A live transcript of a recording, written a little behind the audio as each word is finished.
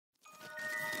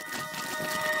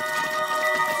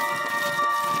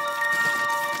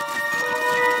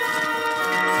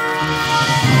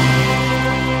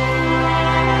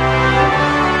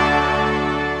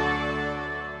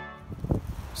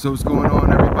So what's going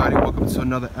on, everybody? Welcome to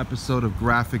another episode of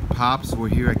Graphic Pops. We're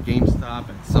here at GameStop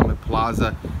at Summit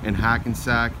Plaza in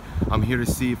Hackensack. I'm here to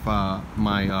see if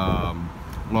my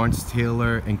Lawrence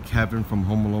Taylor and Kevin from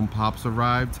Home Alone Pops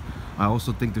arrived. I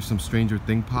also think there's some Stranger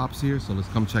Thing Pops here, so let's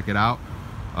come check it out,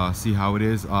 see how it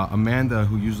is. Amanda,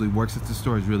 who usually works at the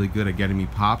store, is really good at getting me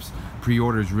Pops.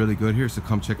 Pre-order is really good here, so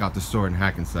come check out the store in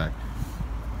Hackensack.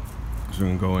 So we're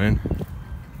gonna go in.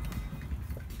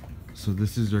 So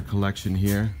this is their collection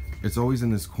here. It's always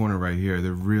in this corner right here.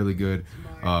 They're really good.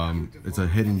 It's a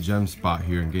hidden gem spot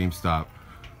here in GameStop.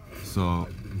 So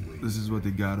this is what they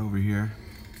got over here.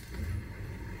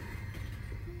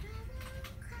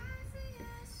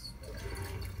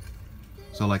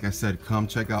 So like I said, come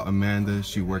check out Amanda.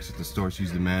 She works at the store.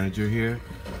 She's the manager here.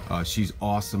 She's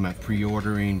awesome at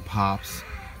pre-ordering Pops.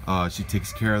 She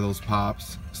takes care of those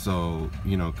Pops. So,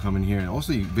 you know, come in here. And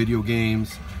also video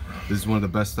games. This is one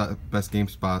of the best game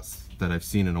spots that I've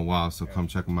seen in a while, so come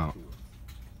check them out.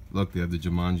 Look, they have the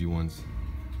Jumanji ones.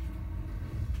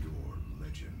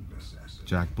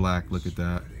 Jack Black, look at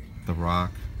that. The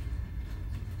Rock.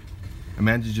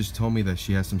 Amanda just told me that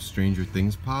she has some Stranger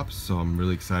Things Pops, so I'm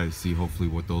really excited to see hopefully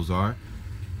what those are.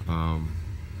 I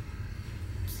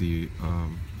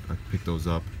picked those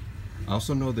up. I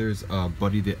also know there's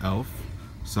Buddy the Elf,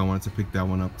 so I wanted to pick that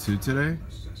one up too today.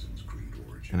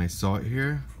 And I saw it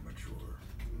here.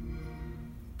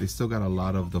 They still got a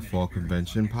lot of the fall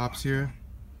convention Pops here.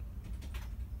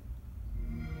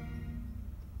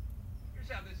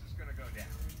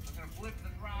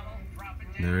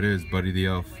 There it is, Buddy the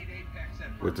Elf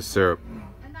with the syrup.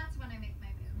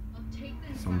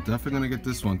 So I'm definitely gonna get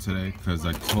this one today because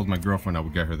I told my girlfriend I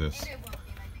would get her this.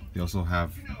 They also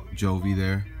have Jovi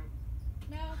there.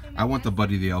 I want the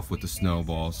Buddy the Elf with the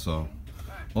snowballs, so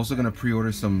also gonna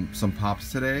pre-order some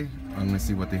Pops today. I'm gonna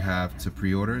see what they have to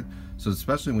pre-order. So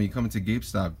especially when you come into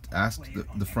GameStop, ask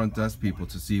the front desk people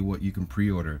to see what you can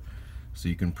pre-order. So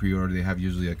you can pre-order. They have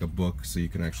usually like a book, so you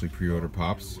can actually pre-order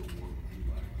Pops.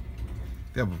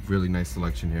 They have a really nice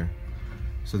selection here.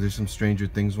 So there's some Stranger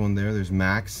Things one there. There's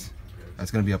Max. That's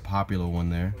gonna be a popular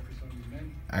one there.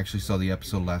 I actually saw the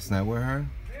episode last night with her.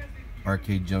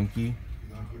 Arcade Junkie.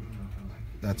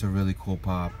 That's a really cool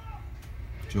Pop.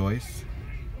 Joyce.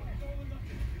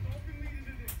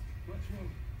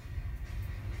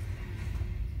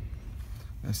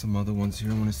 There's some other ones here.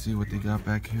 I want to see what they got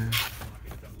back here.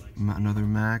 Another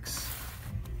Max.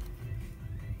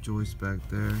 Joyce back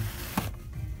there.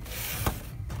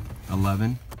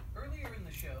 11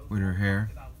 with her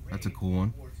hair. That's a cool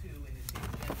one.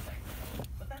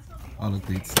 Oh look,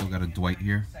 they still got a Dwight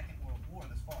here.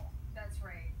 That's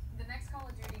right. The next Call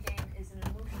of Duty game is an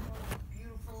emotional,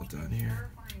 beautiful, Down here.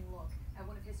 terrifying look at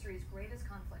one of history's greatest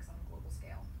conflicts on a global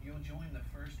scale. You'll join the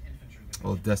 1st Infantry Division.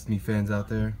 All Destiny fans out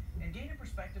there. And gain a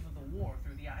perspective of the war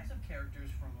through the eyes of characters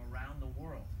from around the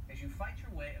world as you fight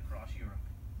your way across Europe.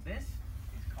 This is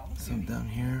Call of Duty Some down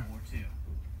here. World War II.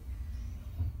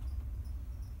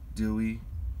 Dewey,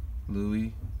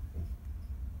 Louie.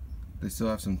 They still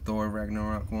have some Thor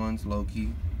Ragnarok ones,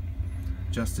 Loki,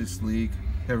 Justice League.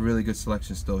 They have a really good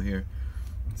selection still here.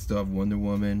 Still have Wonder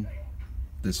Woman,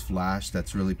 this Flash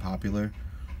that's really popular.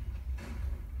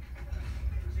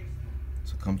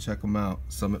 So come check them out.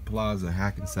 Summit Plaza,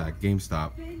 Hackensack,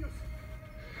 GameStop.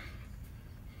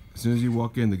 As soon as you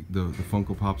walk in, the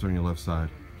Funko Pops are on your left side.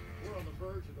 We're on the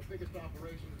verge of the biggest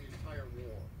operation of the entire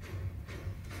war.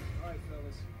 All right,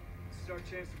 fellas. This is our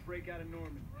chance to break out of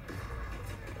Normandy.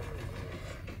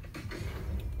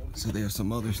 So they have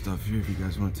some other stuff here if you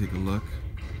guys want to take a look. Focus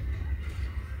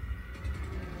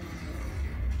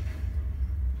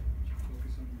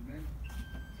on your men. That's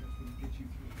what'll get you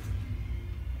through.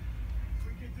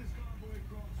 We get this convoy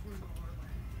across through the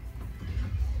heartland.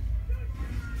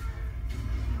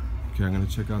 Okay, I'm gonna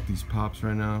check out these Pops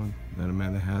right now that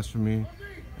Amanda has for me,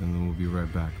 and then we'll be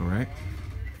right back, alright?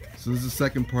 So this is the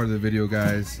second part of the video,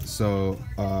 guys. So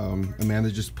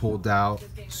Amanda just pulled out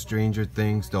Stranger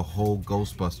Things, the whole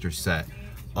Ghostbusters set.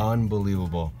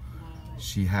 Unbelievable.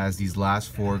 She has these last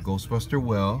 4: Ghostbuster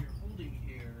Will,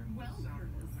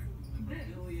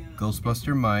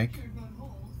 Ghostbuster Mike,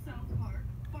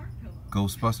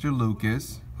 Ghostbuster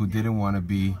Lucas, who didn't want to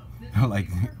be like,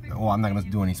 oh, I'm not gonna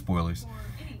do any spoilers,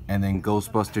 and then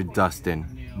Ghostbuster Dustin,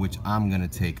 which I'm gonna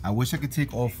take. I wish I could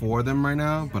take all 4 of them right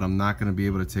now, but I'm not gonna be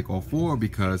able to take all 4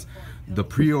 because the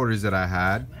pre-orders that I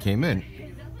had came in,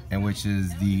 and which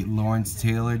is the Lawrence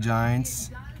Taylor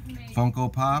Giants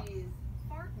Funko Pop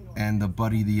and the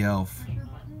Buddy the Elf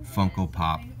Funko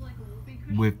Pop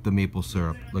with the maple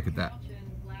syrup. Look at that.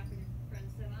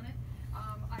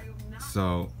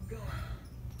 So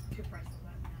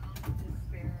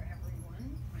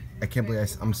I can't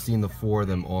believe I'm seeing the 4 of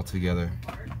them all together.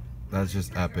 That's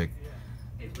just epic.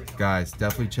 Guys,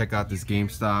 definitely check out this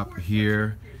GameStop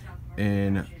here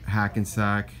in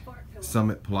Hackensack,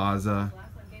 Summit Plaza,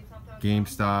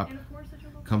 GameStop.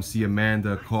 Come see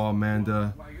Amanda, call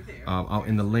Amanda.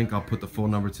 In the link, I'll put the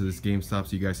phone number to this GameStop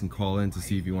so you guys can call in to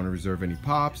see if you want to reserve any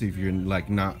pops. If you're like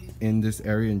not in this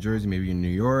area in Jersey, maybe in New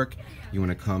York, you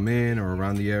want to come in or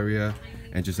around the area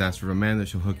and just ask for Amanda.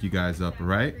 She'll hook you guys up, all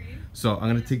right? So I'm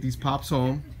gonna take these pops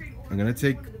home. I'm gonna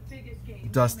take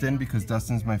Dustin because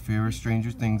Dustin's my favorite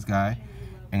Stranger Things guy.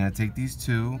 I'm gonna take these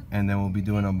 2 and then we'll be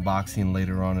doing unboxing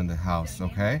later on in the house,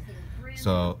 okay?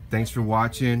 So thanks for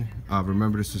watching.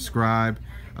 Remember to subscribe,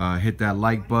 hit that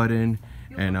like button,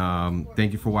 and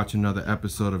thank you for watching another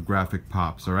episode of Graphic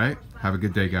Pops, all right? Have a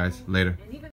good day, guys. Later.